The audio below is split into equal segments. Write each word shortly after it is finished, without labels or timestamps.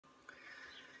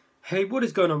Hey, what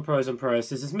is going on, pros and pros?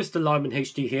 This is Mr. Lyman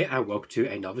HD here, and welcome to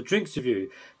another drinks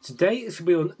review. Today it's going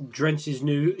to be on Drench's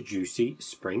new Juicy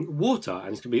Spring Water, and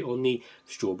it's going to be on the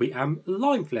strawberry and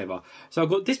lime flavour. So I've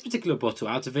got this particular bottle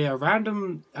out of a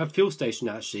random fuel station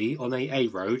actually on a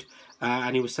road,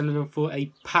 and he was selling them for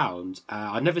 £1.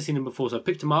 I'd never seen them before, so I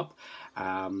picked them up,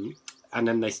 and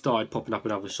then they started popping up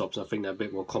in other shops. I think they're a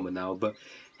bit more common now, but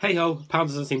hey ho, £1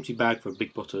 doesn't seem too bad for a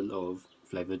big bottle of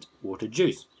flavoured water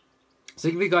juice. So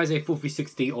I'll give you guys a full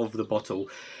 360 of the bottle.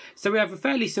 So we have a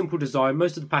fairly simple design.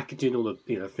 Most of the packaging, all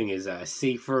the thing is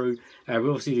see-through. We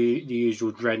also see the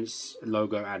usual Drench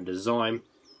logo and design.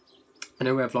 And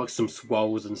then we have like some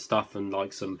swirls and stuff, and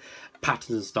like some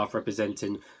patterns and stuff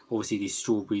representing obviously these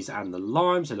strawberries and the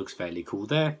limes. So it looks fairly cool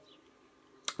there.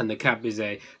 And the cap is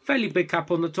a fairly big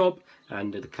cap on the top,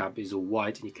 and the cap is all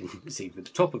white, and you can see the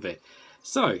top of it.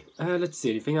 So, let's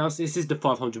see, anything else? This is the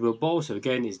 500ml bottle, so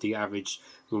again, is the average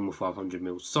normal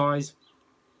 500ml size.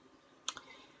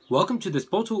 Welcome to this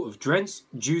bottle of Drench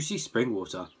Juicy Spring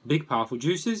Water. Big, powerful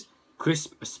juices,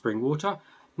 crisp spring water.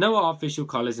 No artificial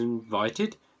colours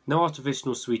invited. No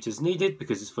artificial sweeteners needed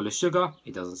because it's full of sugar.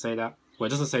 It doesn't say that. Well,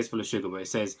 it doesn't say it's full of sugar, but it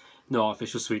says no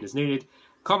artificial sweeteners needed.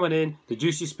 Come on in, the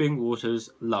Juicy Spring Water's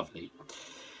lovely.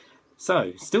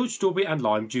 So, distilled strawberry and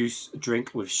lime juice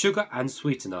drink with sugar and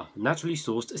sweetener, naturally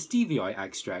sourced stevia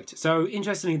extract. So,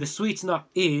 interestingly, the sweetener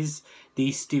is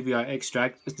the stevia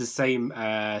extract. It's the same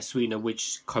sweetener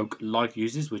which Coke Life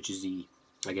uses, which is the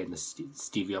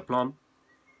stevia plant.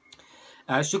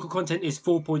 Sugar content is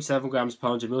 4.7 grams per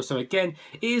 100 ml. So again,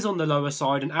 it is on the lower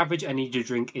side. An average energy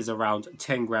drink is around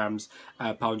 10 grams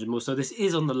per 100 ml. So this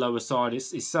is on the lower side.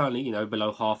 It's certainly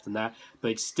below half than that,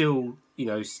 but it's still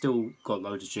still got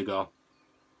loads of sugar,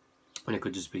 and it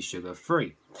could just be sugar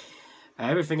free.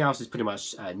 Everything else is pretty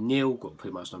much nil. Got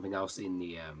pretty much nothing else in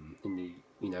the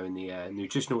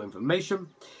nutritional information.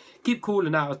 Keep cool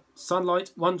and out of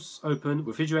sunlight. Once open,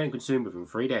 refrigerate and consume within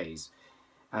 3 days.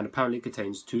 And apparently it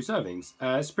contains 2 servings.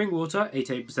 Spring water,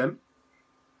 88%.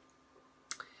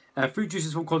 Fruit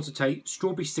juices from concentrate,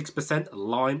 strawberry 6%,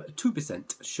 lime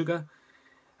 2%, sugar.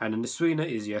 And then the sweetener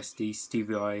is, yes, the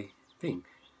stevia thing.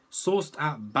 Sourced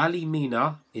at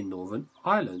Ballymena in Northern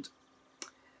Ireland.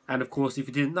 And of course, if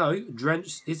you didn't know,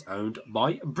 Drench is owned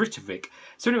by Britvic.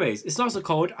 So anyways, it's nice and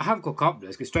cold. I have got a cup.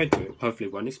 Let's get straight to it. Hopefully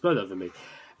it won't explode over me.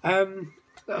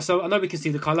 So I know we can see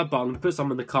the colour, but I'm going to put some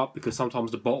in the cup because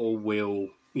sometimes the bottle will,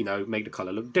 make the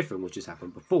colour look different, which has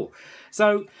happened before.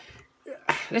 So,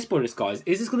 let's be honest, guys.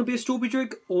 Is this going to be a strawberry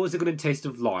drink, or is it going to taste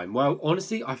of lime? Well,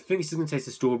 honestly, I think this is going to taste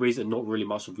of strawberries and not really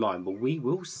much of lime, but we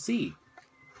will see.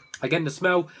 Again, the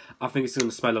smell, I think it's going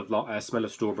to smell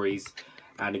of strawberries.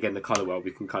 And again, the colour, well,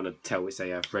 we can kind of tell it's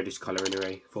a reddish colour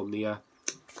anyway from the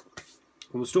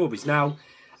strawberries. Now,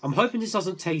 I'm hoping this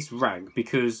doesn't taste rank,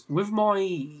 because with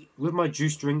my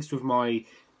juice drinks, with my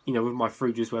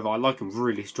fruit juice, whatever, I like them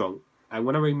really strong. And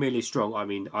when I mean really strong, I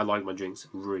mean I like my drinks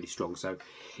really strong. So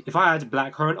if I had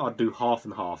blackcurrant, I'd do half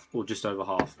and half, or just over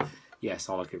half. Yes,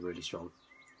 I like it really strong.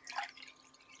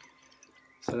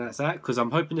 So that's that, because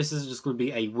I'm hoping this is just going to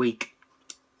be a weak,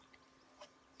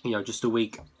 just a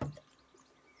weak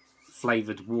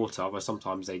flavoured water, where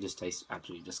sometimes they just taste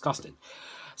absolutely disgusting.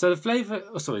 So the flavour,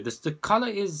 the colour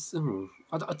is,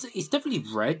 it's definitely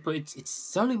red, but it's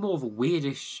certainly more of a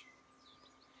weirdish.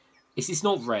 It's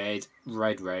not red.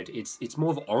 It's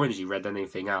more of an orangey red than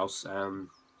anything else.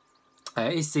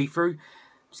 It is see-through.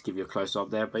 Just give you a close up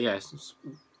there, but yes,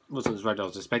 it wasn't as red as I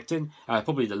was expecting.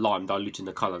 Probably the lime diluting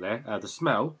the colour there. The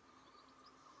smell,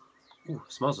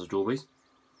 smells of strawberries.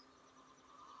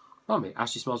 It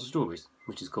actually smells of strawberries,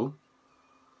 which is cool.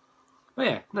 But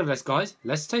yeah, nevertheless, guys,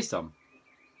 let's taste some.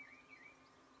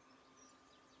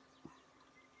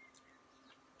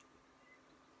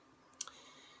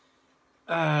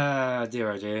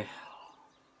 Dear oh dear.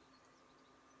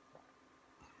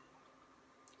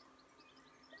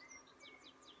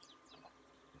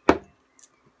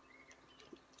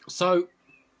 So,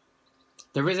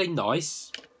 there is a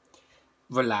nice,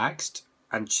 relaxed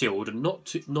and chilled, and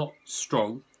not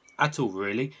strong at all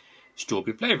really,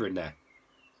 strawberry flavour in there.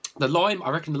 The lime,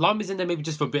 I reckon the lime is in there maybe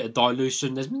just for a bit of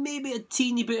dilution. There's maybe a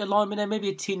teeny bit of lime in there, maybe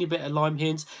a teeny bit of lime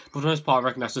hints. But for the most part, I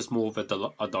reckon that's just more of a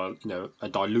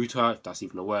diluter, if that's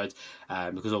even a word.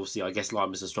 Because obviously, I guess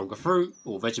lime is a stronger fruit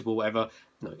or vegetable, whatever.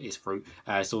 No, it is fruit.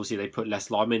 So obviously, they put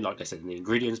less lime in, like they said in the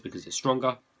ingredients, because it's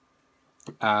stronger.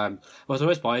 But for the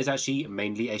most part, it's actually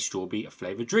mainly a strawberry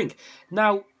flavoured drink.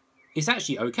 Now, it's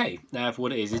actually okay for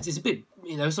what it is. It's a bit,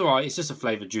 you know, it's alright. It's just a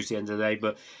flavoured juice at the end of the day,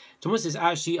 but to be honest, it's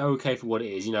actually okay for what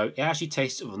it is. You know, it actually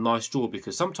tastes of a nice straw,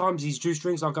 because sometimes these juice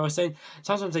drinks, like I was saying,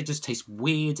 sometimes they just taste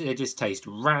weird. They just taste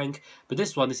rank. But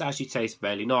this one, this actually tastes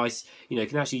fairly nice. You know, you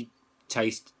can actually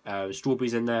taste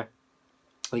strawberries in there.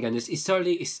 And again, it's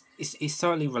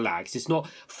certainly relaxed. It's not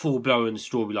full blown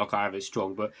strawberry like I have it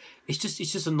strong, but it's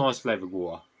just a nice flavoured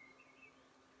water.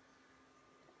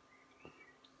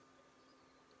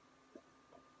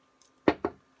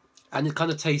 And it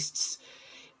kind of tastes,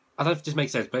 I don't know if this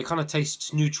makes sense, but it kind of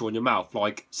tastes neutral in your mouth.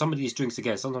 Like some of these drinks,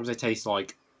 again, sometimes they taste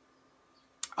like,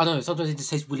 I don't know, sometimes it just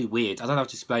tastes really weird. I don't know how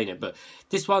to explain it, but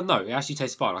this one, no, it actually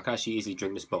tastes fine. I can actually easily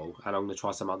drink this bottle, and I'm going to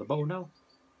try some out of the bottle now.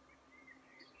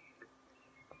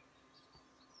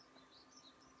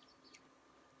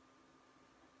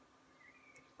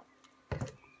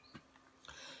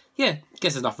 Yeah,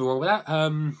 guess there's nothing wrong with that.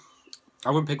 I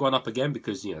wouldn't pick one up again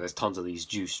because, you know, there's tons of these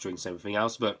juice drinks and everything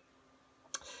else, but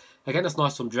again, that's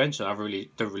nice from Drench, and I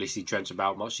don't really see Drench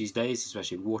about much these days,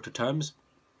 especially in water terms.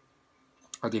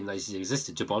 I didn't know these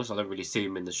existed, to be honest. I don't really see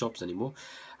them in the shops anymore.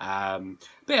 But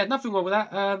yeah, nothing wrong with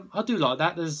that. I do like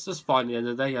that. There's just fine at the end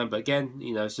of the day. But again,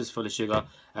 you know, it's just full of sugar.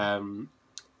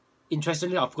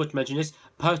 Interestingly, I forgot to mention this.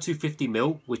 Per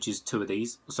 250ml, which is two of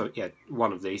these. So yeah,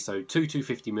 one of these. So two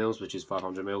 250ml, which is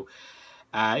 500ml.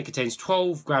 It contains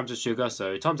 12 grams of sugar.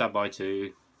 So times that by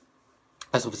 2.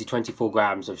 That's obviously 24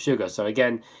 grams of sugar. So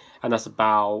again, and that's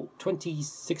about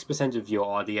 26% of your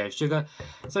RDA sugar.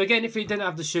 So again, if you didn't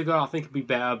have the sugar, I think it'd be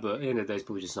better, but at the end of the day, it's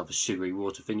probably just another sugary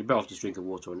water thing. You're better off just drinking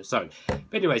water on its own.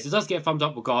 But anyways, it does get a thumbs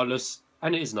up regardless,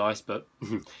 and it is nice, but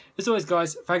as always,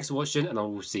 guys, thanks for watching, and I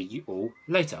will see you all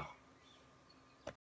later.